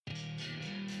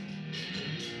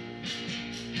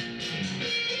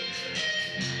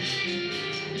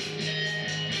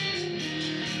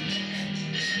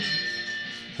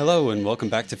Hello and welcome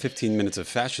back to 15 Minutes of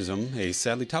Fascism, a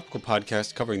sadly topical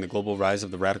podcast covering the global rise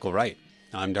of the radical right.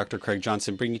 I'm Dr. Craig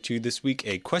Johnson, bringing to you this week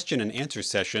a question and answer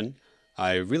session.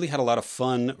 I really had a lot of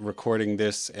fun recording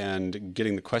this and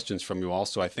getting the questions from you all,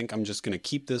 so I think I'm just going to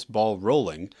keep this ball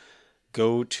rolling.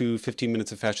 Go to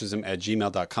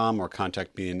 15minutesoffascism@gmail.com or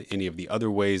contact me in any of the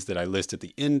other ways that I list at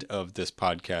the end of this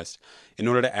podcast in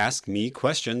order to ask me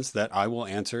questions that I will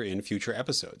answer in future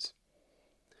episodes.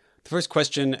 The first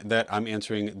question that I'm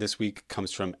answering this week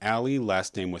comes from Allie,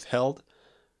 last name withheld.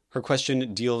 Her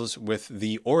question deals with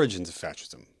the origins of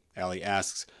fascism. Allie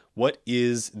asks, what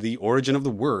is the origin of the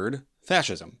word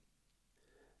fascism?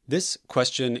 This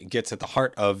question gets at the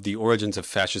heart of the origins of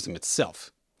fascism itself.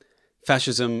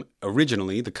 Fascism,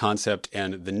 originally, the concept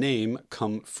and the name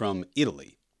come from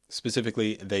Italy.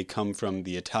 Specifically, they come from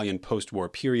the Italian post-war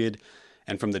period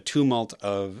and from the tumult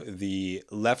of the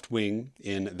left wing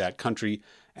in that country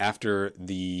after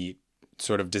the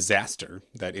sort of disaster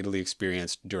that Italy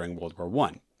experienced during World War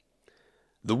I.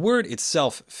 The word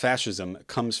itself, fascism,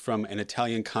 comes from an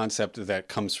Italian concept that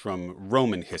comes from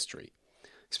Roman history.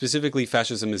 Specifically,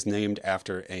 fascism is named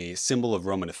after a symbol of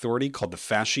Roman authority called the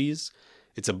fasces.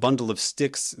 It's a bundle of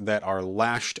sticks that are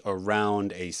lashed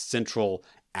around a central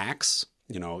axe.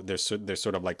 You know, they're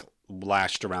sort of like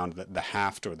lashed around the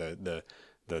haft or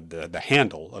the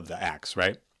handle of the axe,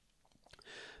 right?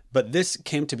 But this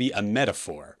came to be a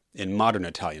metaphor in modern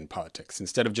Italian politics.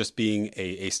 Instead of just being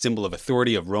a symbol of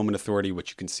authority, of Roman authority, which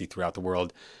you can see throughout the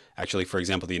world. Actually, for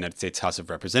example, the United States House of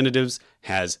Representatives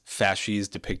has fasces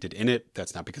depicted in it.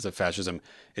 That's not because of fascism.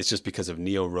 It's just because of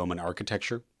neo-Roman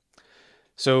architecture.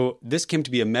 So this came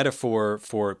to be a metaphor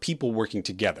for people working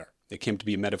together. It came to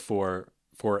be a metaphor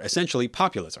for essentially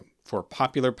populism, for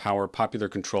popular power, popular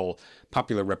control,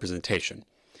 popular representation.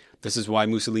 This is why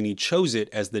Mussolini chose it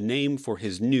as the name for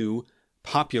his new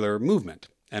popular movement.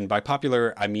 And by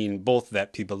popular, I mean both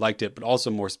that people liked it, but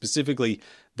also more specifically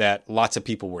that lots of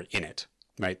people were in it,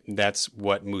 right? That's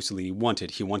what Mussolini wanted.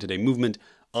 He wanted a movement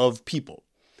of people.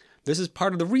 This is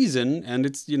part of the reason, and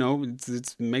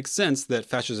it makes sense that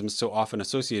fascism is so often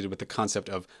associated with the concept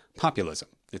of populism.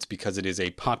 It's because it is a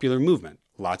popular movement.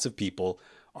 Lots of people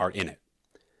are in it.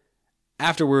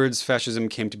 Afterwards, fascism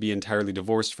came to be entirely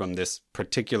divorced from this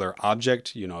particular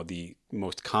object. You know, the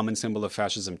most common symbol of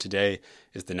fascism today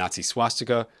is the Nazi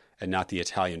swastika and not the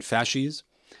Italian fasces.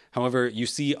 However, you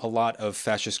see a lot of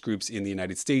fascist groups in the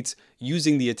United States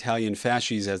using the Italian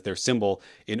fasces as their symbol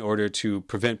in order to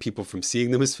prevent people from seeing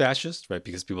them as fascist, right?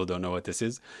 Because people don't know what this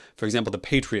is. For example, the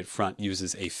Patriot Front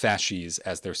uses a fasces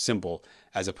as their symbol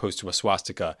as opposed to a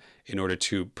swastika in order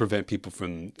to prevent people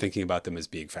from thinking about them as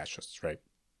being fascists, right?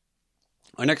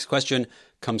 Our next question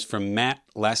comes from Matt,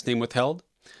 last name withheld.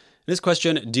 This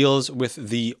question deals with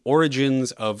the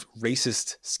origins of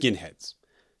racist skinheads.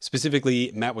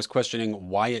 Specifically, Matt was questioning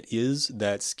why it is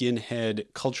that skinhead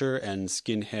culture and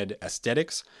skinhead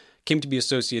aesthetics came to be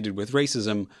associated with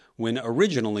racism when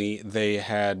originally they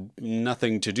had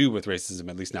nothing to do with racism,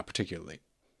 at least not particularly.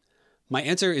 My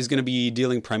answer is going to be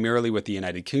dealing primarily with the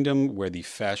United Kingdom, where the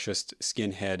fascist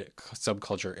skinhead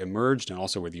subculture emerged, and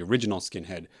also where the original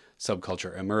skinhead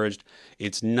subculture emerged.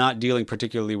 It's not dealing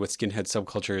particularly with skinhead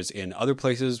subcultures in other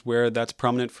places where that's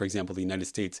prominent, for example, the United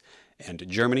States and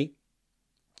Germany.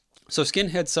 So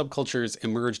skinhead subcultures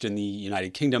emerged in the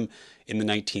United Kingdom in the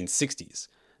 1960s.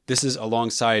 This is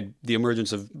alongside the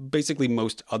emergence of basically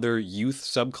most other youth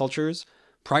subcultures.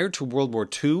 Prior to World War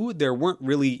II, there weren't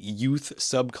really youth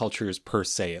subcultures per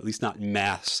se, at least not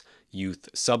mass youth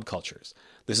subcultures.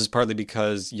 This is partly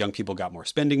because young people got more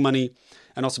spending money,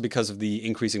 and also because of the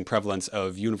increasing prevalence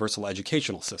of universal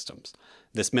educational systems.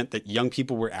 This meant that young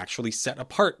people were actually set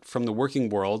apart from the working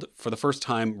world for the first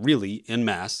time, really, en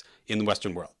masse, in the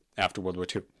Western world after World War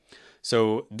II.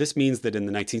 So this means that in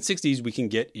the 1960s, we can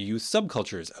get youth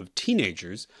subcultures of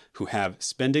teenagers who have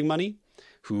spending money,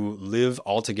 who live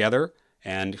all together,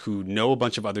 and who know a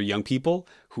bunch of other young people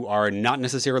who are not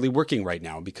necessarily working right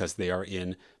now because they are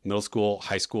in middle school,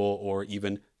 high school, or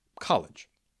even college.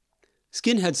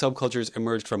 Skinhead subcultures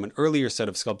emerged from an earlier set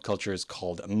of subcultures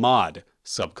called mod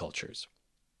subcultures.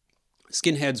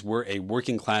 Skinheads were a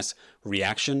working class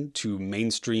reaction to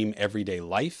mainstream everyday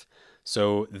life,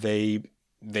 so they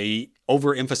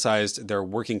overemphasized their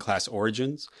working class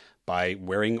origins by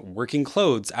wearing working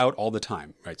clothes out all the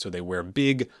time, right? So they wear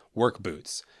big work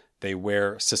boots. They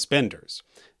wear suspenders.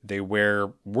 They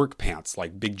wear work pants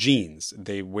like big jeans.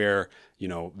 They wear,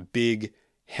 big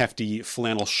hefty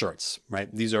flannel shirts, right?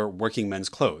 These are working men's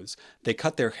clothes. They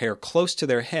cut their hair close to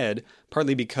their head,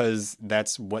 partly because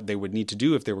that's what they would need to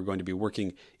do if they were going to be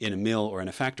working in a mill or in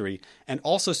a factory. And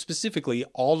also specifically,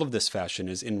 all of this fashion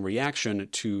is in reaction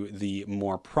to the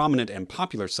more prominent and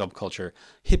popular subculture,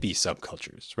 hippie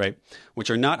subcultures, right? Which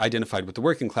are not identified with the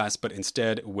working class, but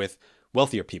instead with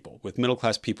wealthier people, with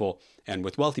middle-class people, and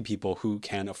with wealthy people who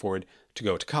can afford to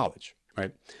go to college,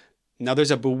 right? Now,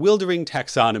 there's a bewildering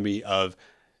taxonomy of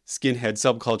skinhead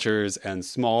subcultures and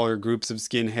smaller groups of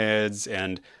skinheads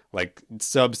and like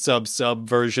sub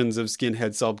versions of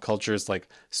skinhead subcultures like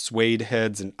suede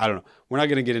heads. And I don't know. We're not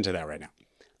going to get into that right now.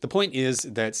 The point is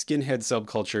that skinhead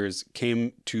subcultures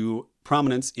came to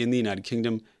prominence in the United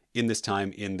Kingdom in this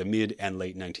time in the mid and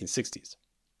late 1960s.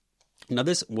 Now,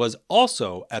 this was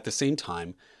also at the same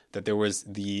time that there was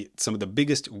some of the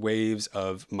biggest waves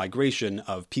of migration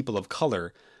of people of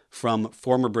color from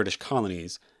former British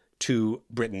colonies to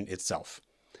Britain itself.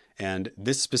 And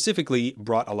this specifically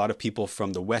brought a lot of people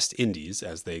from the West Indies,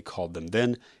 as they called them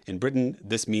then. In Britain,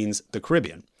 this means the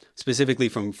Caribbean, specifically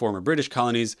from former British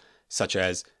colonies such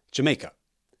as Jamaica.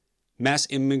 Mass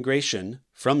immigration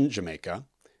from Jamaica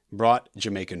brought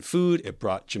Jamaican food, it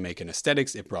brought Jamaican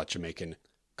aesthetics, it brought Jamaican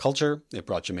culture, it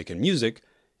brought Jamaican music,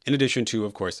 in addition to,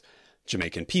 of course,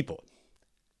 Jamaican people.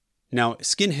 Now,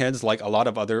 skinheads, like a lot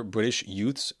of other British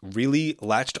youths, really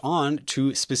latched on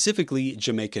to specifically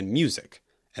Jamaican music.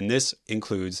 And this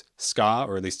includes ska,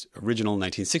 or at least original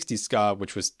 1960s ska,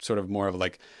 which was sort of more of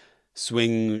like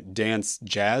swing, dance,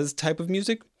 jazz type of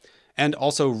music. And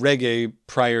also reggae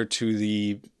prior to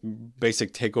the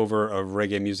basic takeover of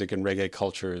reggae music and reggae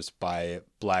cultures by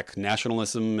black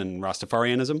nationalism and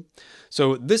Rastafarianism.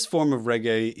 So this form of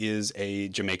reggae is a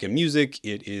Jamaican music.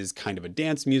 It is kind of a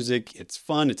dance music. It's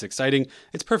fun. It's exciting.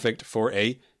 It's perfect for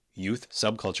a youth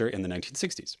subculture in the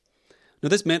 1960s. Now,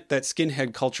 this meant that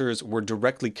skinhead cultures were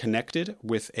directly connected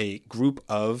with a group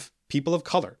of people of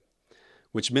color,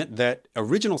 which meant that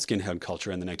original skinhead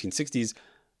culture in the 1960s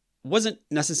wasn't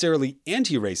necessarily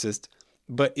anti-racist,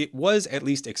 but it was at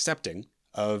least accepting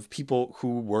of people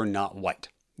who were not white.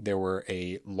 There were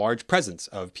a large presence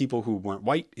of people who weren't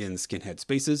white in skinhead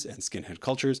spaces and skinhead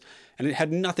cultures, and it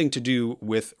had nothing to do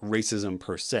with racism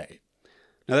per se.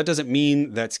 Now, that doesn't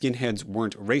mean that skinheads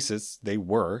weren't racist. They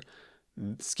were.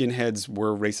 Skinheads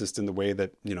were racist in the way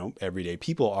that, everyday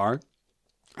people are.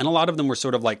 And a lot of them were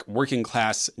sort of like working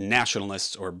class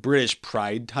nationalists or British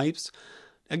pride types.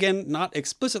 Again, not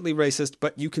explicitly racist,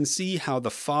 but you can see how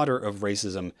the fodder of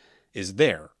racism is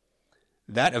there.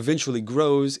 That eventually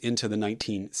grows into the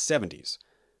 1970s,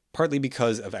 partly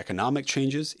because of economic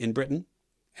changes in Britain,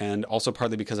 and also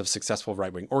partly because of successful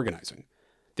right-wing organizing.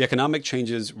 The economic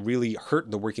changes really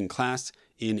hurt the working class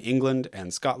in England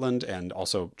and Scotland, and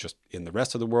also just in the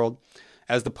rest of the world,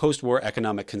 as the post-war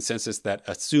economic consensus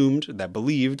that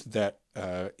believed that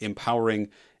empowering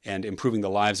and improving the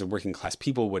lives of working class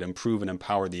people would improve and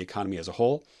empower the economy as a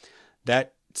whole.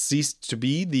 That ceased to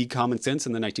be the common sense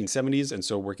in the 1970s, and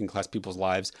so working class people's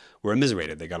lives were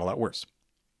immiserated. They got a lot worse.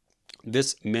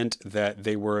 This meant that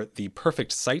they were the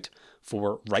perfect site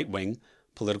for right-wing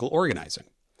political organizing.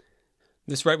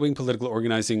 This right-wing political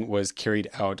organizing was carried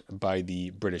out by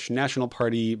the British National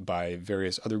Party, by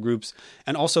various other groups,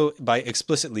 and also by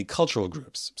explicitly cultural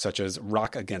groups, such as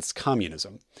Rock Against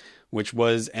Communism, which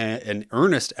was an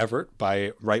earnest effort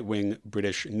by right-wing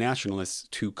British nationalists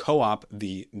to co-opt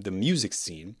the music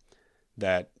scene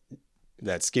that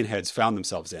skinheads found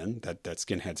themselves in, that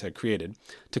skinheads had created,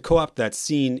 to co-opt that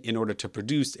scene in order to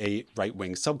produce a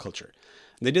right-wing subculture.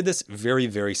 And they did this very,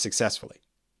 very successfully.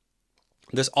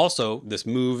 This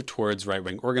move towards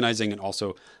right-wing organizing and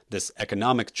also this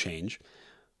economic change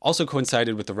also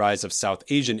coincided with the rise of South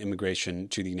Asian immigration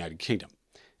to the United Kingdom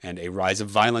and a rise of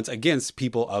violence against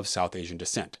people of South Asian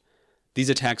descent. These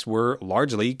attacks were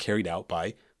largely carried out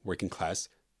by working-class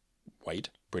white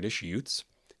British youths,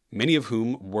 many of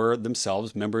whom were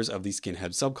themselves members of the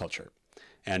skinhead subculture.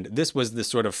 And this was the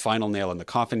sort of final nail in the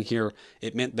coffin here.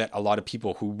 It meant that a lot of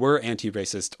people who were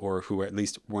anti-racist or who at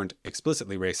least weren't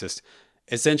explicitly racist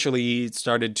essentially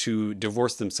started to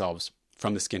divorce themselves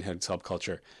from the skinhead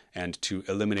subculture and to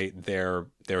eliminate their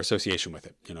association with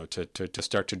it, to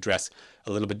start to dress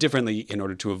a little bit differently in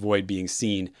order to avoid being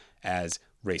seen as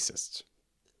racists.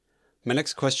 My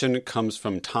next question comes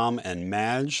from Tom and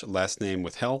Madge, last name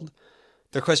withheld.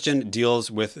 Their question deals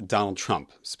with Donald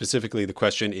Trump. Specifically, the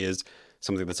question is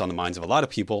something that's on the minds of a lot of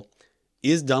people.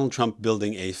 Is Donald Trump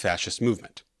building a fascist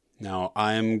movement? Now,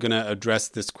 I'm going to address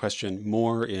this question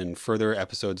more in further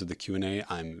episodes of the Q&A,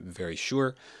 I'm very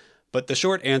sure. But the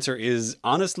short answer is,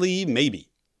 honestly, maybe.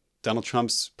 Donald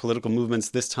Trump's political movements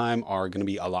this time are going to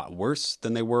be a lot worse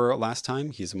than they were last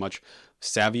time. He's a much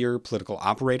savvier political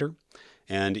operator,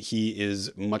 and he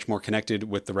is much more connected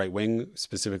with the right wing,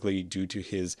 specifically due to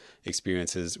his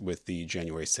experiences with the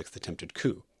January 6th attempted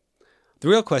coup. The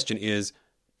real question is,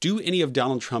 do any of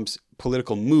Donald Trump's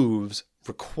political moves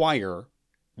require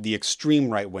the extreme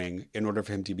right wing in order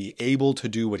for him to be able to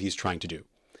do what he's trying to do?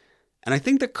 And I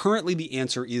think that currently the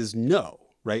answer is no,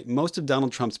 right? Most of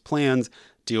Donald Trump's plans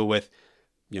deal with,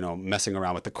 messing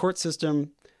around with the court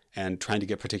system and trying to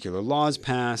get particular laws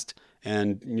passed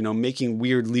and, making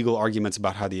weird legal arguments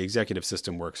about how the executive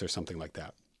system works or something like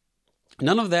that.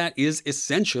 None of that is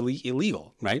essentially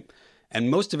illegal, right?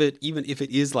 And most of it, even if it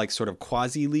is like sort of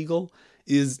quasi-legal,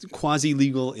 is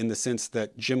quasi-legal in the sense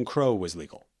that Jim Crow was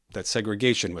legal, that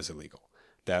segregation was illegal,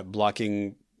 that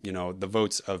blocking, the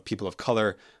votes of people of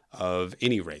color of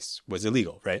any race was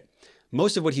illegal, right?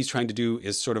 Most of what he's trying to do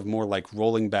is sort of more like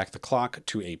rolling back the clock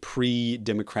to a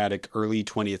pre-democratic early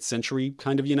 20th century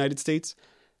kind of United States.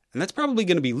 And that's probably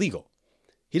going to be legal.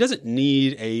 He doesn't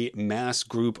need a mass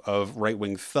group of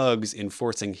right-wing thugs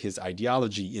enforcing his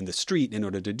ideology in the street in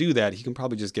order to do that. He can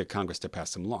probably just get Congress to pass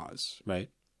some laws, right?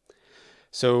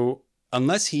 So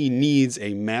unless he needs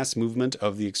a mass movement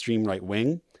of the extreme right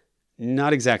wing,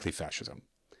 not exactly fascism.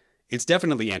 It's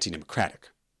definitely anti-democratic.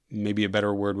 Maybe a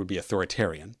better word would be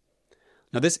authoritarian.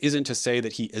 Now, this isn't to say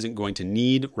that he isn't going to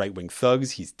need right-wing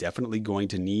thugs. He's definitely going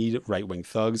to need right-wing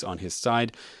thugs on his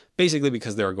side, basically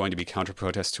because there are going to be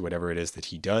counter-protests to whatever it is that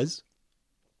he does.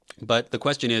 But the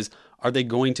question is, are they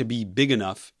going to be big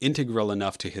enough, integral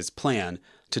enough to his plan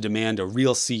to demand a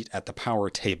real seat at the power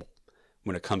table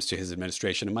when it comes to his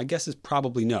administration? And my guess is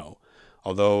probably no,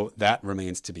 although that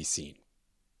remains to be seen.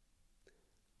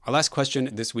 Our last question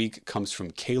this week comes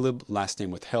from Caleb, last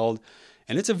name withheld,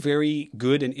 and it's a very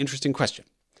good and interesting question.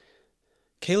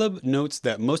 Caleb notes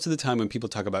that most of the time when people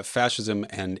talk about fascism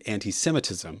and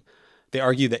anti-Semitism, they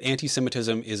argue that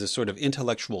anti-Semitism is a sort of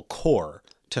intellectual core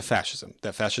to fascism,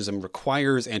 that fascism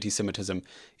requires anti-Semitism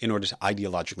in order to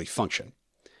ideologically function.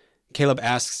 Caleb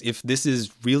asks if this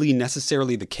is really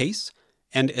necessarily the case,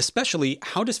 and especially,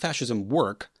 how does fascism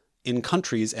work in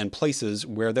countries and places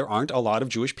where there aren't a lot of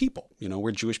Jewish people,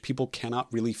 where Jewish people cannot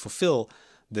really fulfill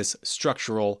this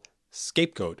structural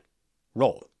scapegoat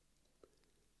role?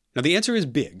 Now, the answer is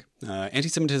big.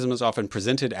 Anti-Semitism is often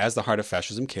presented as the heart of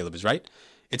fascism. Caleb is right.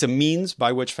 It's a means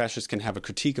by which fascists can have a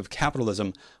critique of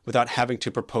capitalism without having to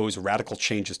propose radical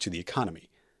changes to the economy.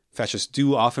 Fascists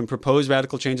do often propose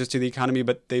radical changes to the economy,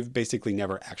 but they've basically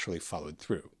never actually followed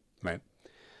through, right?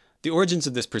 The origins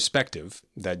of this perspective,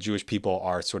 that Jewish people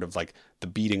are sort of like the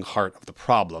beating heart of the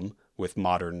problem with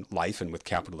modern life and with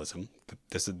capitalism,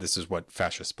 this is what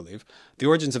fascists believe. The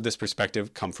origins of this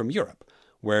perspective come from Europe,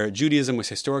 where Judaism was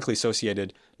historically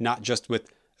associated not just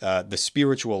with the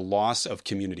spiritual loss of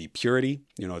community purity,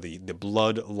 the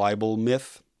blood libel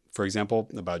myth, for example,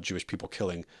 about Jewish people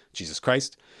killing Jesus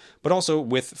Christ, but also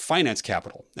with finance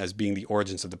capital as being the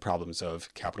origins of the problems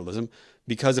of capitalism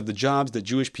because of the jobs that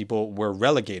Jewish people were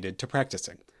relegated to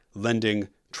practicing: lending,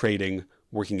 trading,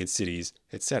 working in cities,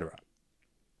 etc.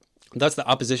 Thus, the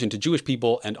opposition to Jewish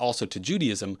people and also to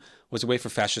Judaism was a way for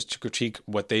fascists to critique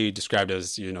what they described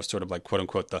as, sort of like, quote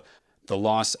unquote, the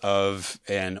loss of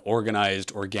an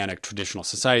organized, organic, traditional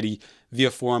society via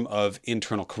form of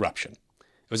internal corruption.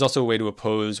 It was also a way to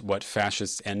oppose what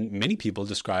fascists and many people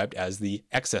described as the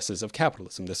excesses of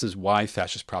capitalism. This is why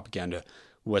fascist propaganda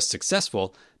was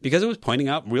successful, because it was pointing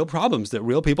out real problems that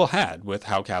real people had with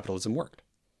how capitalism worked.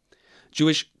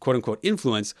 Jewish, quote-unquote,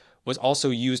 influence was also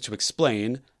used to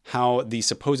explain how the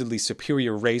supposedly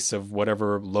superior race of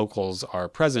whatever locals are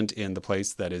present in the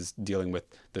place that is dealing with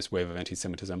this wave of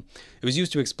anti-Semitism, it was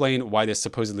used to explain why this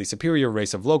supposedly superior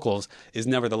race of locals is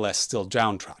nevertheless still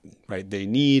downtrodden, right? They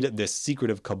need this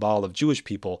secretive cabal of Jewish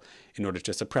people in order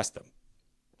to suppress them.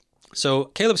 So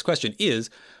Caleb's question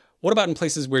is, what about in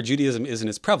places where Judaism isn't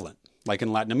as prevalent, like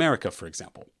in Latin America, for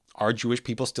example? Are Jewish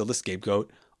people still the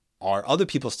scapegoat? Are other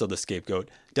people still the scapegoat?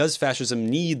 Does fascism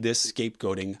need this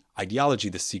scapegoating ideology,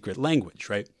 this secret language,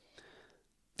 right?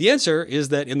 The answer is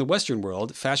that in the Western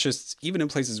world, fascists, even in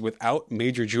places without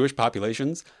major Jewish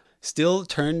populations, still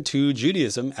turn to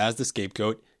Judaism as the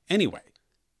scapegoat anyway.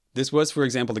 This was, for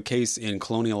example, the case in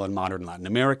colonial and modern Latin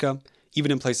America.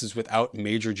 Even in places without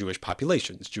major Jewish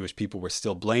populations, Jewish people were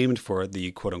still blamed for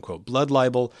the quote-unquote blood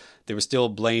libel. They were still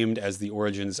blamed as the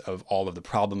origins of all of the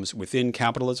problems within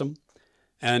capitalism.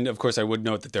 And of course, I would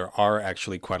note that there are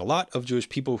actually quite a lot of Jewish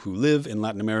people who live in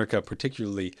Latin America,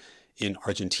 particularly in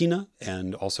Argentina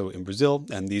and also in Brazil.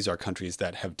 And these are countries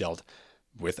that have dealt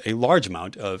with a large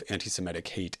amount of anti-Semitic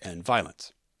hate and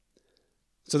violence.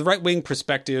 So the right-wing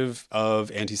perspective of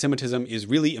anti-Semitism is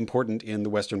really important in the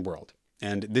Western world.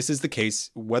 And this is the case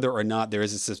whether or not there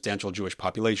is a substantial Jewish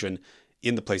population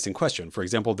in the place in question. For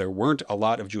example, there weren't a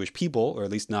lot of Jewish people, or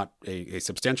at least not a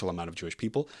substantial amount of Jewish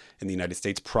people in the United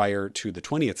States prior to the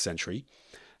 20th century.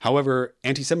 However,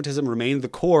 anti-Semitism remained the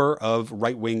core of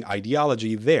right-wing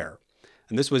ideology there.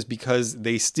 And this was because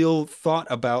they still thought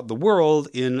about the world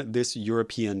in this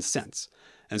European sense.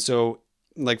 And so,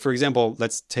 like, for example,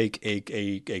 let's take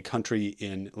a country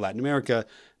in Latin America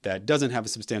that doesn't have a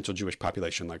substantial Jewish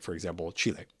population, like, for example,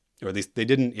 Chile. Or at least they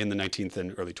didn't in the 19th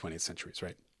and early 20th centuries,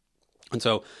 right? And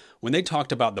so when they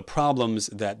talked about the problems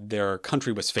that their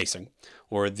country was facing,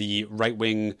 or the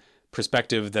right-wing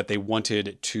perspective that they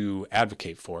wanted to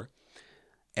advocate for,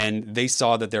 and they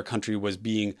saw that their country was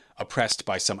being oppressed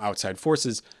by some outside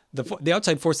forces, the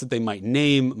outside force that they might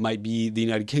name might be the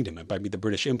United Kingdom. It might be the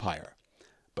British Empire.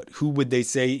 But who would they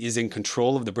say is in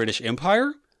control of the British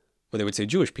Empire? Well, they would say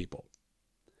Jewish people.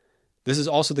 This is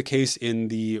also the case in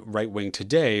the right wing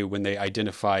today when they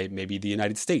identify maybe the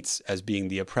United States as being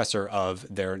the oppressor of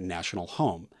their national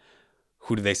home.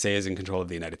 Who do they say is in control of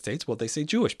the United States? Well, they say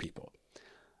Jewish people.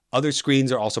 Other screens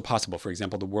are also possible. For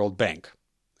example, the World Bank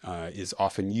is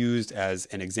often used as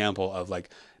an example of like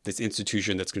this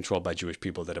institution that's controlled by Jewish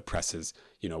people that oppresses,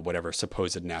 whatever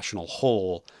supposed national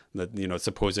whole, that,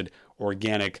 supposed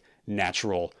organic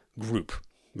natural group,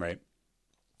 right?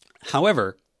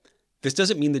 However, this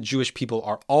doesn't mean that Jewish people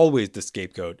are always the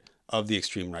scapegoat of the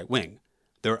extreme right wing.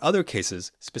 There are other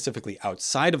cases, specifically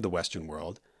outside of the Western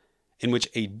world, in which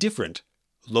a different,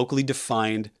 locally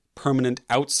defined, permanent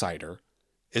outsider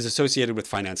is associated with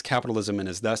finance capitalism and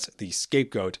is thus the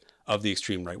scapegoat of the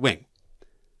extreme right wing.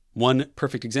 One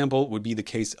perfect example would be the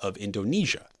case of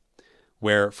Indonesia,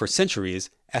 where for centuries,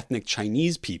 ethnic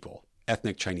Chinese people,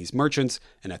 ethnic Chinese merchants,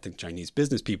 and ethnic Chinese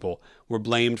business people were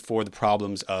blamed for the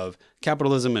problems of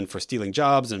capitalism and for stealing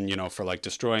jobs and, for like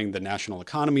destroying the national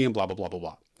economy and blah, blah, blah, blah,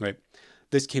 blah, right?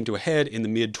 This came to a head in the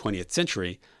mid-20th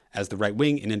century as the right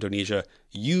wing in Indonesia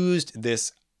used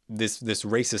this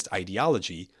racist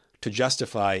ideology to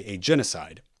justify a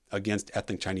genocide against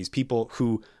ethnic Chinese people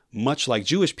who, much like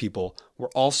Jewish people, were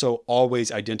also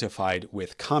always identified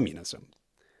with communism.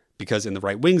 Because in the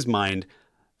right wing's mind,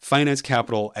 finance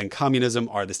capital and communism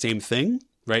are the same thing,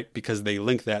 right? Because they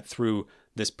link that through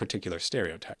this particular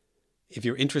stereotype. If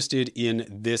you're interested in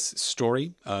this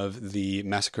story of the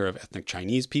massacre of ethnic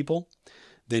Chinese people,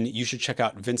 then you should check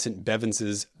out Vincent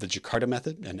Bevins' The Jakarta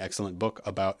Method, an excellent book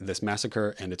about this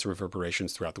massacre and its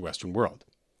reverberations throughout the Western world.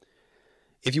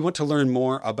 If you want to learn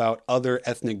more about other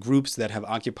ethnic groups that have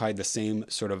occupied the same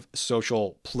sort of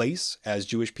social place as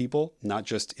Jewish people, not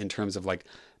just in terms of like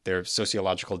their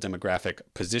sociological demographic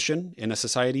position in a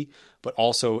society, but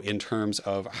also in terms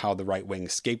of how the right wing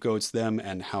scapegoats them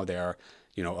and how they are,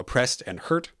 oppressed and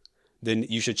hurt, then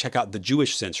you should check out The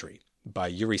Jewish Century by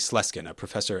Yuri Sleskin, a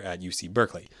professor at UC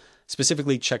Berkeley.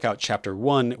 Specifically, check out Chapter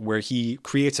 1, where he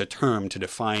creates a term to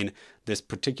define this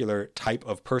particular type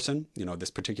of person,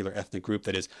 this particular ethnic group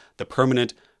that is the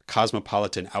permanent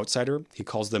cosmopolitan outsider. He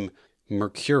calls them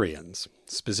Mercurians,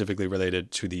 specifically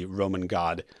related to the Roman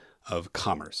god of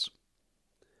commerce.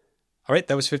 All right,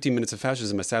 that was 15 Minutes of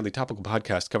Fascism, a sadly topical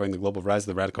podcast covering the global rise of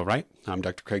the radical right. I'm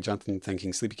Dr. Craig Johnson,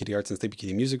 thanking Sleepy Kitty Arts and Sleepy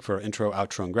Kitty Music for our intro,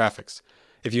 outro, and graphics.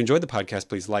 If you enjoyed the podcast,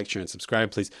 please like, share, and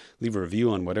subscribe. Please leave a review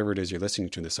on whatever it is you're listening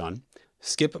to this on.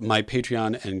 Skip my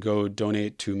Patreon and go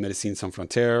donate to Médecins Sans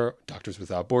Frontières, Doctors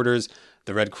Without Borders,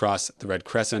 the Red Cross, the Red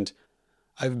Crescent.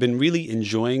 I've been really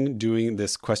enjoying doing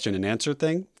this question and answer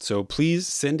thing, so please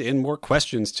send in more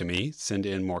questions to me, send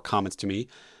in more comments to me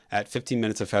at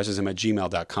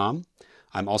 15minutesoffascism@gmail.com.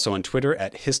 I'm also on Twitter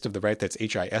at Hist of the Right, that's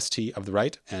HIST of the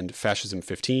Right, and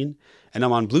Fascism15. And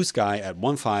I'm on Blue Sky at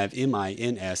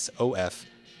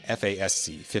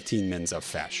 15MINSOFFASC, 15 Mins of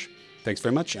Fash. Thanks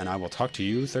very much, and I will talk to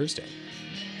you Thursday.